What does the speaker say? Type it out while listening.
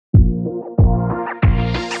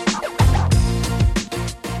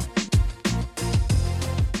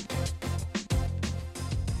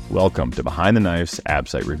Welcome to Behind the Knife's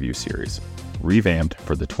ABSITE review series, revamped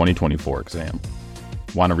for the 2024 exam.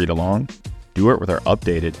 Want to read along? Do it with our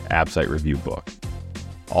updated ABSITE review book.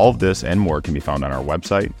 All of this and more can be found on our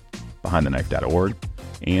website, behindtheknife.org,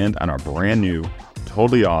 and on our brand new,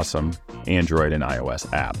 totally awesome Android and iOS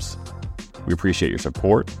apps. We appreciate your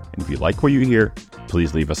support, and if you like what you hear,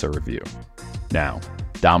 please leave us a review. Now,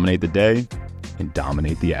 dominate the day and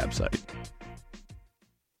dominate the ABSITE.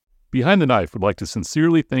 Behind the Knife would like to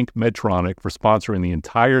sincerely thank Medtronic for sponsoring the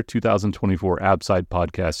entire 2024 ABSITE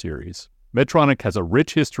podcast series. Medtronic has a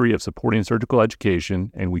rich history of supporting surgical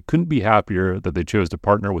education, and we couldn't be happier that they chose to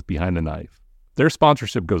partner with Behind the Knife. Their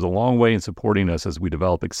sponsorship goes a long way in supporting us as we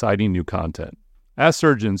develop exciting new content. As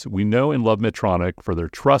surgeons, we know and love Medtronic for their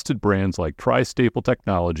trusted brands like Tri-Staple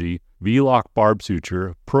Technology, V-Lock Barb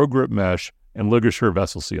Suture, ProGrip Mesh, and LigaSure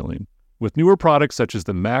Vessel Sealing. With newer products such as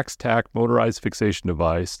the Max-Tac Motorized Fixation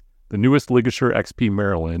Device, the newest LigaSure XP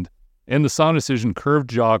Maryland, and the Sonicision Curved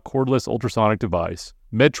Jaw Cordless Ultrasonic Device,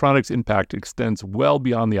 Medtronic's impact extends well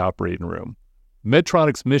beyond the operating room.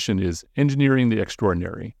 Medtronic's mission is engineering the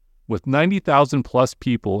extraordinary. With 90,000 plus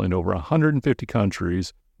people in over 150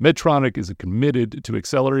 countries, Medtronic is committed to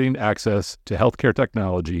accelerating access to healthcare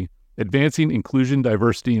technology, advancing inclusion,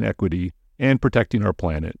 diversity, and equity, and protecting our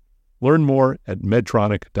planet. Learn more at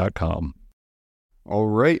medtronic.com. All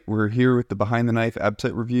right, we're here with the Behind the Knife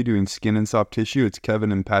ABSITE review doing skin and soft tissue. It's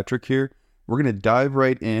Kevin and Patrick here. We're going to dive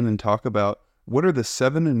right in and talk about what are the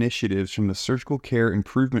 7 initiatives from the Surgical Care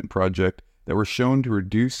Improvement Project that were shown to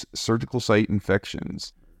reduce surgical site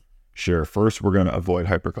infections. Sure. First, we're going to avoid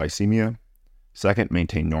hyperglycemia. Second,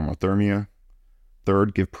 maintain normothermia.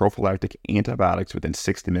 Third, give prophylactic antibiotics within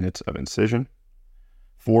 60 minutes of incision.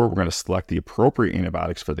 4, we're going to select the appropriate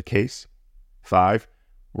antibiotics for the case. 5,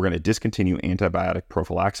 we're going to discontinue antibiotic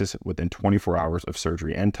prophylaxis within 24 hours of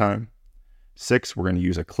surgery end time. 6, we're going to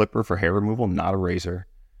use a clipper for hair removal, not a razor.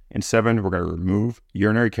 And 7, we're going to remove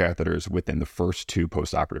urinary catheters within the first 2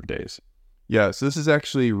 postoperative days. Yeah, so this is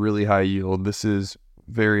actually really high yield. This is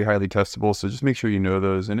very highly testable, so just make sure you know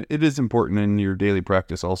those. And it is important in your daily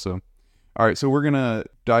practice also. All right, so we're going to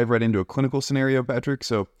dive right into a clinical scenario, Patrick.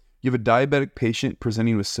 So you have a diabetic patient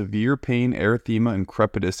presenting with severe pain, erythema, and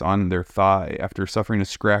crepitus on their thigh after suffering a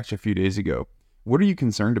scratch a few days ago. What are you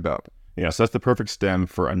concerned about? Yeah, so that's the perfect stem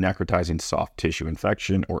for a necrotizing soft tissue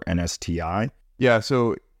infection, or NSTI. Yeah,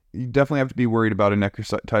 so you definitely have to be worried about a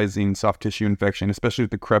necrotizing soft tissue infection, especially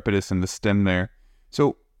with the crepitus and the stem there.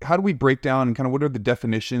 So how do we break down and kind of what are the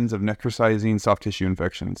definitions of necrotizing soft tissue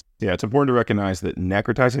infections? Yeah, it's important to recognize that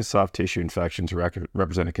necrotizing soft tissue infections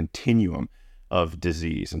represent a continuum of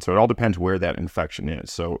disease. And so it all depends where that infection is.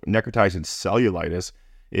 So necrotizing cellulitis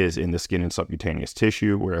is in the skin and subcutaneous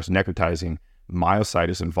tissue, whereas necrotizing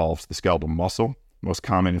myositis involves the skeletal muscle. Most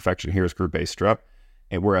common infection here is group A strep.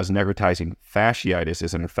 And whereas necrotizing fasciitis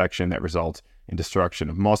is an infection that results in destruction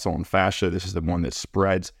of muscle and fascia, this is the one that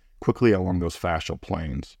spreads quickly along those fascial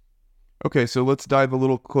planes. Okay, so let's dive a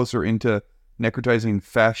little closer into necrotizing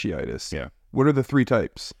fasciitis. Yeah. What are the 3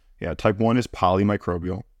 types? Yeah, type 1 is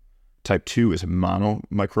polymicrobial. Type 2 is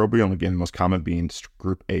monomicrobial, and again, the most common being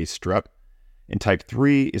group A strep. And type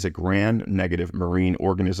 3 is a gram-negative marine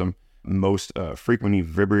organism, most frequently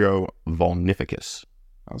Vibrio vulnificus.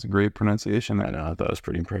 That was a great pronunciation. I know, I thought I was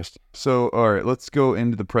pretty impressed. So, all right, let's go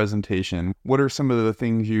into the presentation. What are some of the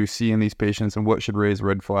things you see in these patients and what should raise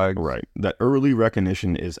red flags? Right. That early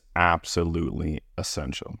recognition is absolutely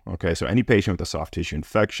essential. Okay, so any patient with a soft tissue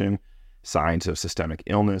infection, signs of systemic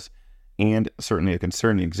illness, and certainly a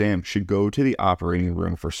concerning exam should go to the operating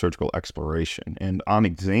room for surgical exploration. And on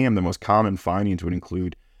exam, the most common findings would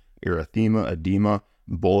include erythema, edema,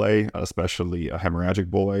 bullae, especially a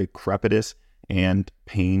hemorrhagic bullae, crepitus, and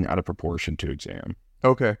pain out of proportion to exam.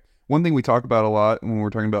 Okay. One thing we talk about a lot when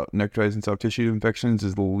we're talking about necrotizing soft tissue infections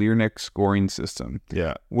is the Learnec scoring system.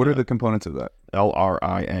 Yeah. What are the components of that?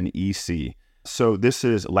 LRINEC. So this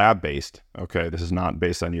is lab-based. Okay. This is not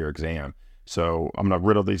based on your exam. So I'm going to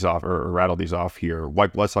rattle these off here.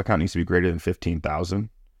 White blood cell count needs to be greater than 15,000.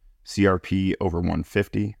 CRP over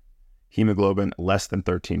 150. Hemoglobin less than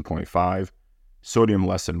 13.5. Sodium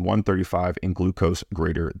less than 135. And glucose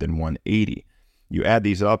greater than 180. You add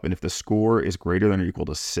these up, and if the score is greater than or equal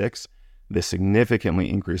to 6, this significantly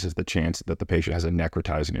increases the chance that the patient has a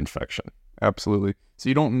necrotizing infection. Absolutely. So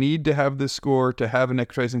you don't need to have this score to have a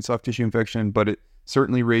necrotizing soft tissue infection, but it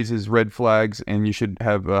certainly raises red flags, and you should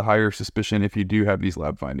have a higher suspicion if you do have these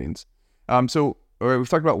lab findings. So all right, we've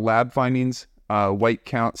talked about lab findings, white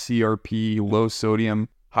count, CRP, low sodium,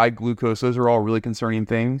 high glucose. Those are all really concerning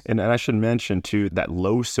things. And I should mention, too, that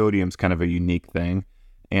low sodium is kind of a unique thing.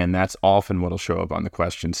 And that's often what'll show up on the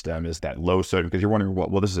question stem is that low sodium, because you're wondering,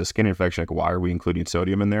 well, this is a skin infection. Like, why are we including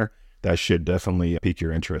sodium in there? That should definitely pique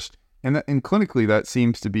your interest. And clinically, that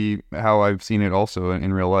seems to be how I've seen it also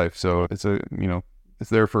in real life. So it's it's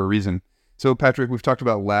there for a reason. So Patrick, we've talked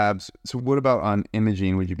about labs. So what about on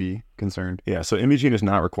imaging? Would you be concerned? Yeah, so imaging is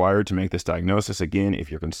not required to make this diagnosis. Again, if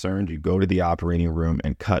you're concerned, you go to the operating room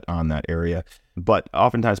and cut on that area. But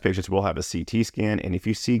oftentimes patients will have a CT scan, and if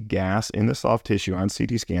you see gas in the soft tissue on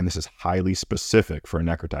CT scan, this is highly specific for a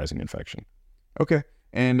necrotizing infection. Okay.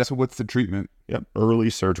 And so what's the treatment? Yep, early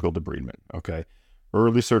surgical debridement, okay?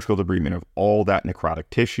 Early surgical debridement of all that necrotic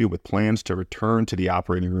tissue with plans to return to the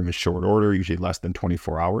operating room in short order, usually less than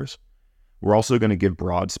 24 hours. We're also going to give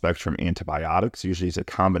broad spectrum antibiotics. Usually it's a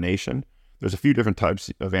combination. There's a few different types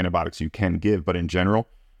of antibiotics you can give, but in general,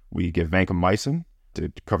 we give vancomycin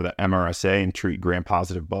to cover that MRSA and treat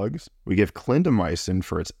gram-positive bugs. We give clindamycin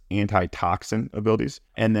for its antitoxin abilities,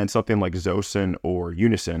 and then something like Zosyn or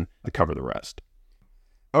Unicin to cover the rest.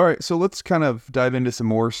 All right, so let's kind of dive into some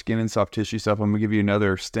more skin and soft tissue stuff. I'm going to give you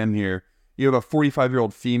another stem here. You have a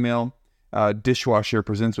 45-year-old female dishwasher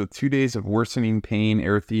presents with 2 days of worsening pain,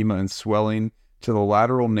 erythema, and swelling to the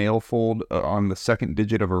lateral nail fold on the second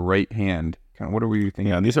digit of her right hand. Kind of, what are we thinking?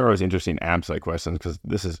 Yeah, and these are always interesting ABSITE questions because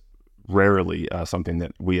this is rarely something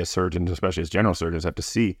that we as surgeons, especially as general surgeons, have to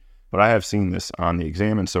see. But I have seen this on the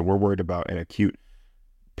exam, and so we're worried about an acute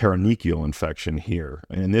perinechial infection here.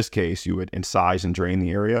 And in this case, you would incise and drain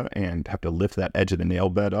the area and have to lift that edge of the nail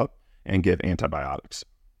bed up and give antibiotics.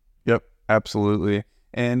 Yep, absolutely.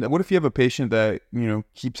 And what if you have a patient that,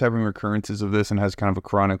 keeps having recurrences of this and has kind of a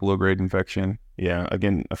chronic low-grade infection? Yeah,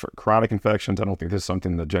 again, for chronic infections, I don't think this is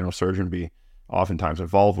something the general surgeon would be oftentimes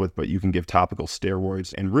involved with, but you can give topical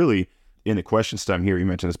steroids. And really, in the question stem here, you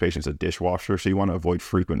mentioned this patient's a dishwasher, so you want to avoid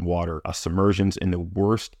frequent water submersions. In the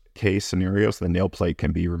worst case scenarios, the nail plate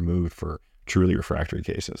can be removed for truly refractory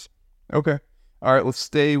cases. Okay. All right, let's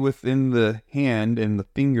stay within the hand and the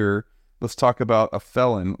finger. Let's talk about a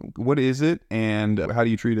felon. What is it and how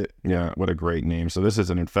do you treat it? Yeah, what a great name. So this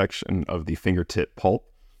is an infection of the fingertip pulp.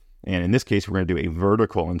 And in this case, we're going to do a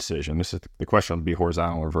vertical incision. This is the question will be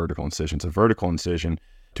horizontal or vertical incision. It's a vertical incision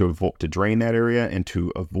to drain that area and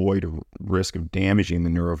to avoid a risk of damaging the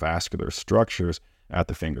neurovascular structures at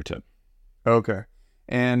the fingertip. Okay.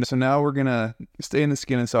 And so now we're going to stay in the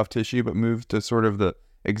skin and soft tissue, but move to sort of the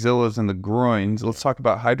axillas and the groins. Let's talk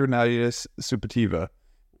about hidradenitis suppurativa.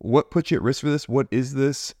 What puts you at risk for this? What is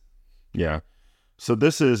this? Yeah. So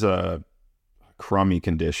this is a crummy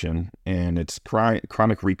condition, and it's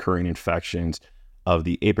chronic recurring infections of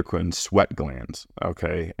the apocrine sweat glands.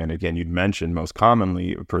 Okay. And again, you'd mentioned most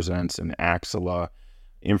commonly it presents in the axilla,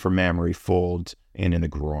 inframammary folds, and in the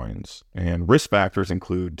groins. And risk factors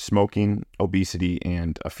include smoking, obesity,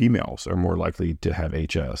 and females are more likely to have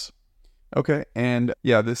HS. Okay. And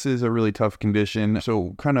yeah, this is a really tough condition.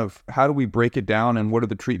 So kind of how do we break it down and what are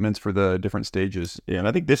the treatments for the different stages? Yeah, and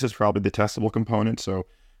I think this is probably the testable component. So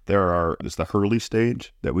there's the Hurley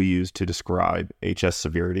stage that we use to describe HS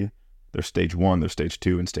severity. There's stage 1, there's stage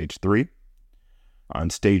 2, and stage 3. On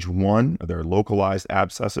stage 1, there are localized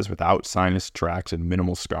abscesses without sinus tracts and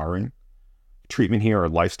minimal scarring. Treatment here are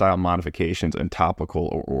lifestyle modifications and topical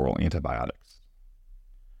or oral antibiotics.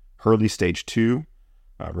 Hurley stage 2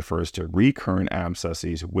 refers to recurrent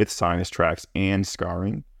abscesses with sinus tracts and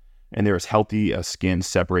scarring, and there is healthy skin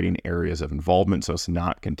separating areas of involvement, so it's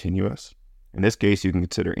not continuous. In this case, you can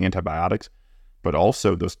consider antibiotics, but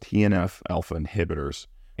also those TNF-alpha inhibitors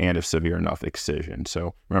and, if severe enough, excision.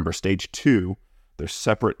 So remember, stage 2, there's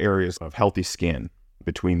separate areas of healthy skin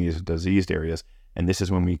between these diseased areas, and this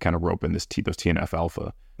is when we kind of rope in those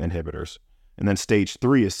TNF-alpha inhibitors. And then stage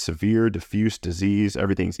 3 is severe diffuse disease.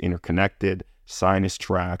 Everything's interconnected, sinus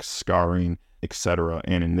tracts, scarring, etc.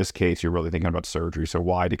 And in this case, you're really thinking about surgery. So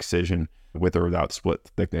wide excision with or without split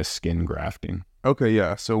thickness skin grafting. Okay,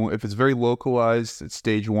 yeah. So if it's very localized, it's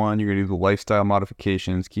stage 1, you're going to do the lifestyle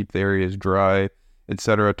modifications, keep the areas dry,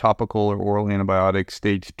 etc. Topical or oral antibiotics.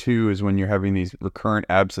 Stage 2 is when you're having these recurrent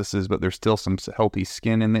abscesses, but there's still some healthy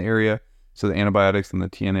skin in the area. So the antibiotics and the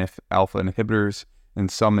TNF-alpha inhibitors and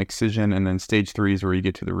some excision. And then stage 3 is where you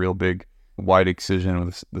get to the real big wide excision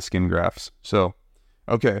with the skin grafts. So,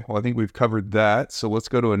 okay, well, I think we've covered that. So let's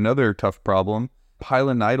go to another tough problem,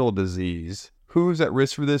 pilonidal disease. Who's at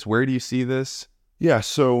risk for this? Where do you see this? Yeah,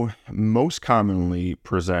 so most commonly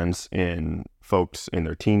presents in folks in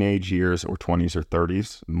their teenage years or 20s or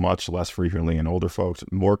 30s, much less frequently in older folks,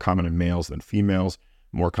 more common in males than females,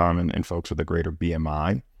 more common in folks with a greater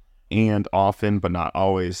BMI, and often, but not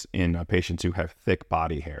always, in patients who have thick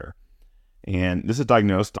body hair. And this is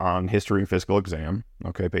diagnosed on history and physical exam.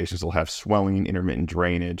 Okay, patients will have swelling, intermittent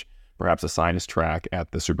drainage, perhaps a sinus tract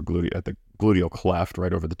at the gluteal cleft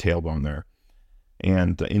right over the tailbone there.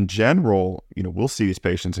 And in general, we'll see these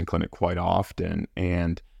patients in clinic quite often.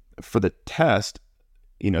 And for the test,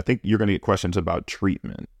 I think you're going to get questions about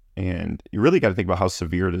treatment. And you really got to think about how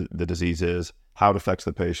severe the disease is, how it affects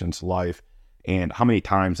the patient's life, and how many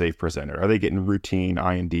times they've presented. Are they getting routine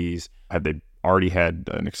INDs? Have they already had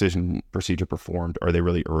an excision procedure performed? Are they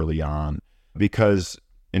really early on? Because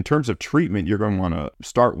in terms of treatment, you're going to want to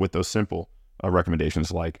start with those simple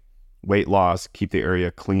recommendations like weight loss, keep the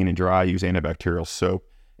area clean and dry, use antibacterial soap,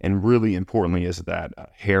 and really importantly is that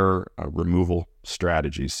hair removal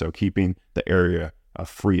strategies. So keeping the area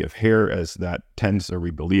free of hair, as that tends, or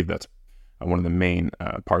we believe that's one of the main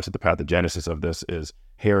parts of the pathogenesis of this is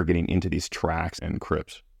hair getting into these tracts and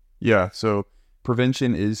crypts. Yeah, so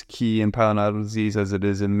prevention is key in pilonidal disease as it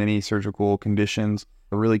is in many surgical conditions.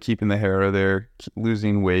 Really keeping the hair out of there,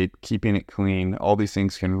 losing weight, keeping it clean, all these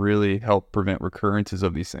things can really help prevent recurrences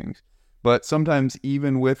of these things. But sometimes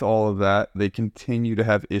even with all of that, they continue to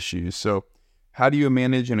have issues. So how do you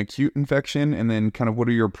manage an acute infection? And then kind of what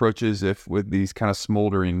are your approaches if with these kind of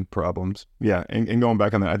smoldering problems? Yeah, and going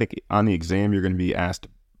back on that, I think on the exam, you're going to be asked,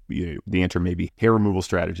 the answer may be hair removal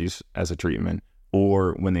strategies as a treatment,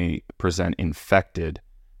 or when they present infected,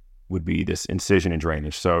 would be this incision and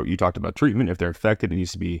drainage. So you talked about treatment. If they're infected, it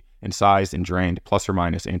needs to be incised and drained plus or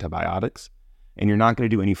minus antibiotics. And you're not going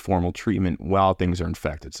to do any formal treatment while things are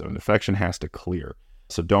infected. So an infection has to clear.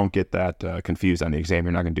 So don't get that confused on the exam.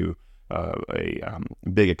 You're not going to do a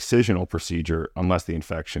big excisional procedure unless the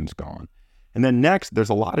infection's gone. And then next, there's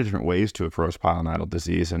a lot of different ways to approach pilonidal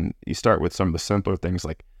disease. And you start with some of the simpler things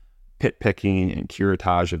like pit picking and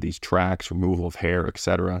curettage of these tracts, removal of hair,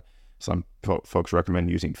 etc. Some folks recommend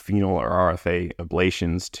using phenol or RFA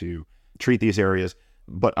ablations to treat these areas.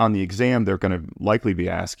 But on the exam, they're going to likely be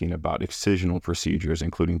asking about excisional procedures,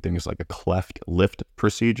 including things like a cleft lift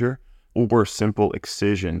procedure or simple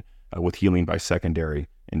excision with healing by secondary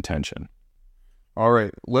intention. All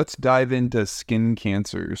right, let's dive into skin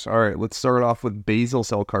cancers. All right, let's start off with basal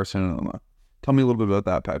cell carcinoma. Tell me a little bit about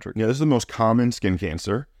that, Patrick. Yeah, this is the most common skin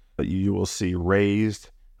cancer. You will see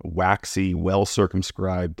raised, waxy,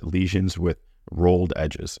 well-circumscribed lesions with rolled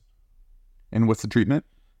edges. And what's the treatment?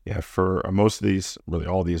 Yeah, for most of these, really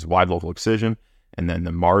all these, wide local excision, and then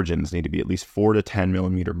the margins need to be at least 4 to 10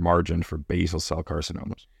 millimeter margin for basal cell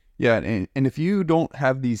carcinomas. Yeah, and if you don't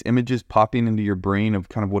have these images popping into your brain of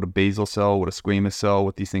kind of what a basal cell, what a squamous cell,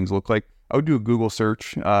 what these things look like, I would do a Google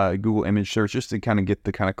search, Google image search, just to kind of get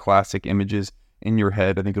the kind of classic images in your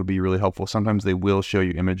head. I think it'll be really helpful. Sometimes they will show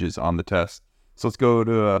you images on the test. So let's go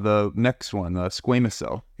to the next one, the squamous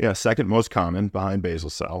cell. Yeah, second most common behind basal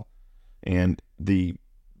cell. And this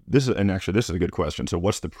is a good question. So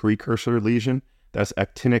what's the precursor lesion? That's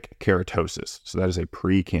actinic keratosis. So that is a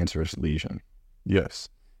precancerous lesion. Yes.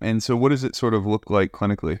 And so what does it sort of look like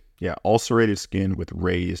clinically? Yeah, ulcerated skin with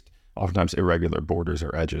raised, oftentimes irregular borders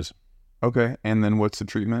or edges. Okay. And then what's the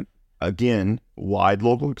treatment? Again, wide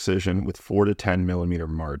local excision with 4 to 10 millimeter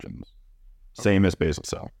margins. Same as basal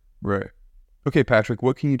cell. Right. Okay, Patrick,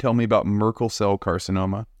 what can you tell me about Merkel cell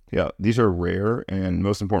carcinoma? Yeah, these are rare, and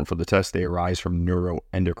most important for the test, they arise from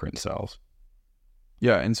neuroendocrine cells.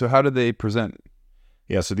 Yeah, and so how do they present?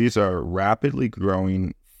 Yeah, so these are rapidly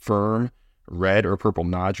growing, firm, red or purple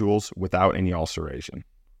nodules without any ulceration.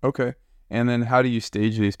 Okay. And then how do you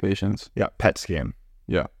stage these patients? Yeah, PET scan.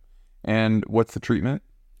 Yeah. And what's the treatment?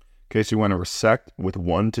 Okay, so you want to resect with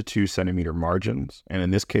 1 to 2 centimeter margins, and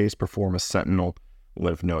in this case, perform a sentinel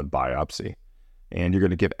lymph node biopsy. And you're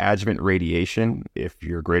going to give adjuvant radiation if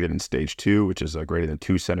you're greater than stage 2, which is a greater than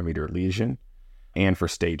 2 centimeter lesion, and for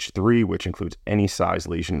stage 3, which includes any size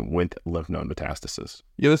lesion with lymph node metastasis.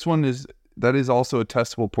 Yeah, that is also a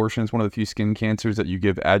testable portion. It's one of the few skin cancers that you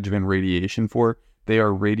give adjuvant radiation for. They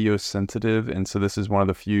are radiosensitive, and so this is one of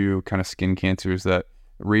the few kind of skin cancers that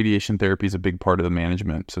radiation therapy is a big part of the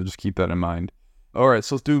management. So just keep that in mind. All right,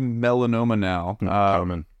 so let's do melanoma now.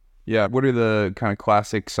 Common. Yeah, what are the kind of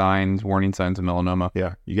classic signs, warning signs of melanoma?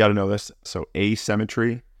 Yeah, you got to know this. So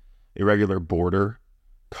asymmetry, irregular border,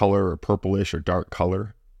 color or purplish or dark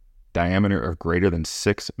color, diameter of greater than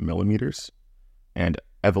 6 millimeters, and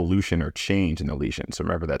evolution or change in the lesion. So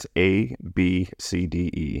remember, that's A, B, C,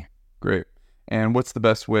 D, E. Great. And what's the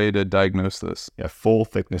best way to diagnose this? Yeah, full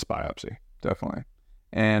thickness biopsy. Definitely.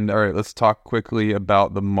 And all right, let's talk quickly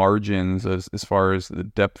about the margins as far as the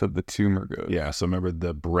depth of the tumor goes. Yeah, so remember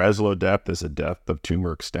the Breslow depth is a depth of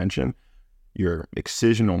tumor extension. Your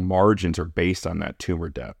excisional margins are based on that tumor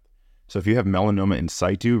depth. So if you have melanoma in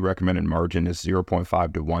situ, recommended margin is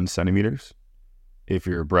 0.5 to 1 centimeters. If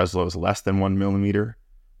your Breslow is less than 1 millimeter,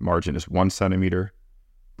 margin is 1 centimeter.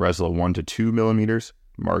 Breslow 1 to 2 millimeters,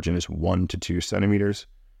 margin is 1 to 2 centimeters.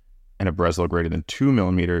 And a Breslow greater than 2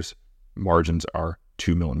 millimeters, margins are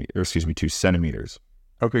 2 centimeters.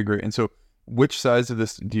 Okay, great. And so which size of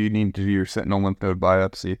this do you need to do your sentinel lymph node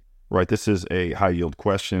biopsy? Right, this is a high yield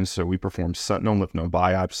question. So we perform sentinel lymph node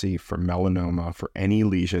biopsy for melanoma for any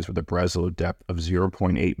lesions with a Breslow depth of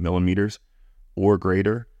 0.8 millimeters or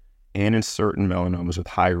greater, and in certain melanomas with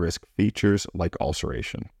high risk features like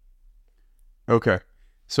ulceration. Okay,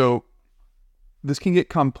 so this can get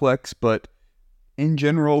complex, but in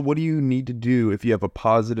general, what do you need to do if you have a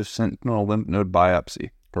positive sentinel lymph node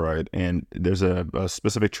biopsy? Right, and there's a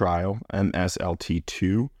specific trial,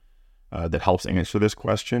 MSLT2, that helps answer this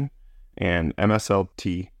question. And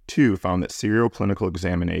MSLT2 found that serial clinical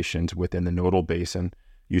examinations within the nodal basin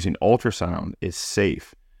using ultrasound is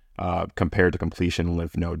safe compared to completion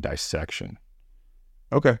lymph node dissection.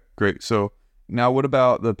 Okay, great. So now what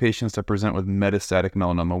about the patients that present with metastatic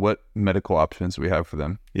melanoma? What medical options do we have for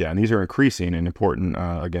them? Yeah, and these are increasing and important,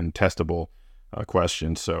 again, testable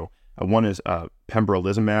questions. So one is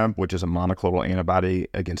pembrolizumab, which is a monoclonal antibody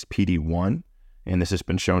against PD-1. And this has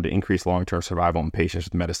been shown to increase long-term survival in patients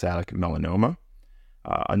with metastatic melanoma.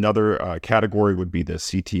 Another category would be the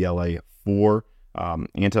CTLA-4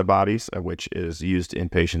 antibodies, which is used in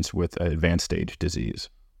patients with advanced stage disease.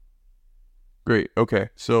 Great. Okay.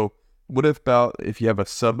 So what about if you have a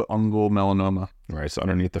subungual melanoma? Right, so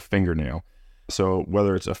underneath the fingernail. So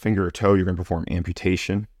whether it's a finger or toe, you're going to perform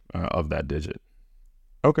amputation of that digit.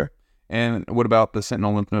 Okay. And what about the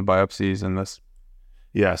sentinel lymph node biopsies in this?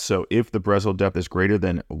 Yeah, so if the Breslow depth is greater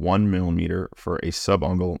than 1 millimeter for a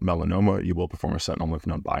subungual melanoma, you will perform a sentinel lymph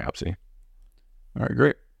node biopsy. All right,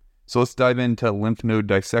 great. So let's dive into lymph node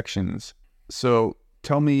dissections. So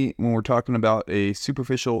tell me, when we're talking about a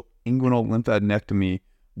superficial inguinal lymphadenectomy,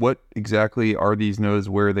 what exactly are these nodes?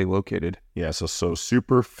 Where are they located? Yeah, so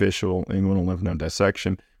superficial inguinal lymph node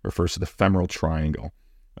dissection refers to the femoral triangle.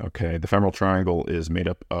 Okay, the femoral triangle is made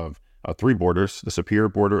up of 3 borders. The superior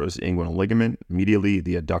border is the inguinal ligament, medially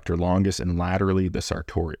the adductor longus, and laterally the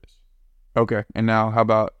sartorius. Okay, and now how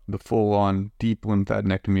about the full-on deep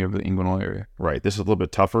lymphadenectomy of the inguinal area? Right, this is a little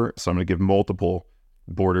bit tougher, so I'm going to give multiple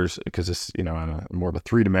borders because it's on a more of a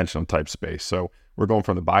 3-dimensional type space. So we're going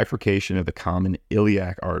from the bifurcation of the common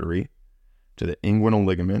iliac artery to the inguinal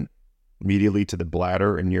ligament, medially to the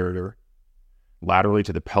bladder and ureter, laterally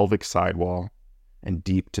to the pelvic sidewall, and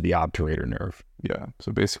deep to the obturator nerve. Yeah,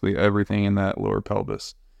 so basically everything in that lower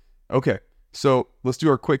pelvis. Okay, so let's do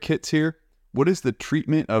our quick hits here. What is the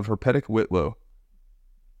treatment of herpetic Whitlow?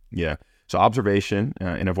 Yeah, so observation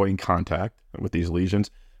and avoiding contact with these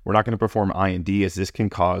lesions. We're not going to perform IND as this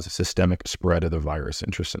can cause systemic spread of the virus,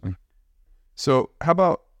 interestingly. So how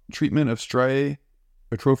about treatment of striae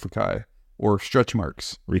atrophicae or stretch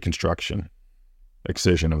marks? Reconstruction,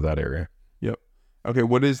 excision of that area. Yep. Okay,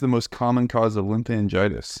 what is the most common cause of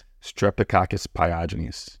lymphangitis? Streptococcus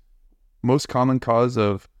pyogenes. Most common cause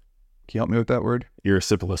of, can you help me with that word?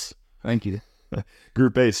 Erysipelas. Thank you.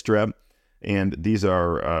 Group A is strep, and these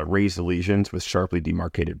are raised lesions with sharply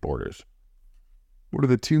demarcated borders. What are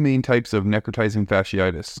the 2 main types of necrotizing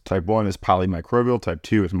fasciitis? Type 1 is polymicrobial, type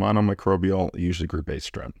 2 is monomicrobial, usually group A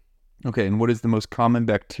strep. Okay, and what is the most common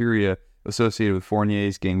bacteria associated with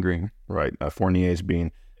Fournier's gangrene? Right, Fournier's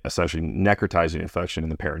being essentially necrotizing infection in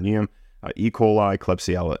the perineum, E. coli,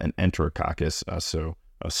 Klebsiella, and Enterococcus, so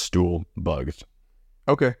stool bugs.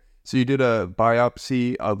 Okay, so you did a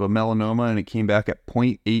biopsy of a melanoma and it came back at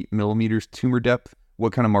 0.8 millimeters tumor depth.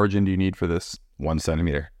 What kind of margin do you need for this? 1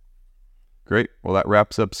 centimeter. Great. Well, that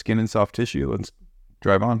wraps up skin and soft tissue. Let's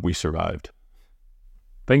drive on. We survived.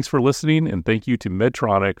 Thanks for listening, and thank you to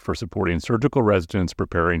Medtronic for supporting surgical residents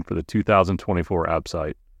preparing for the 2024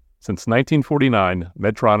 ABSITE. Since 1949,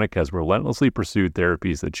 Medtronic has relentlessly pursued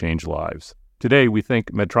therapies that change lives. Today, we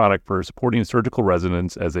thank Medtronic for supporting surgical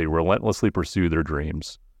residents as they relentlessly pursue their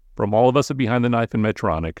dreams. From all of us at Behind the Knife and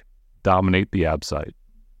Medtronic, dominate the ABSITE.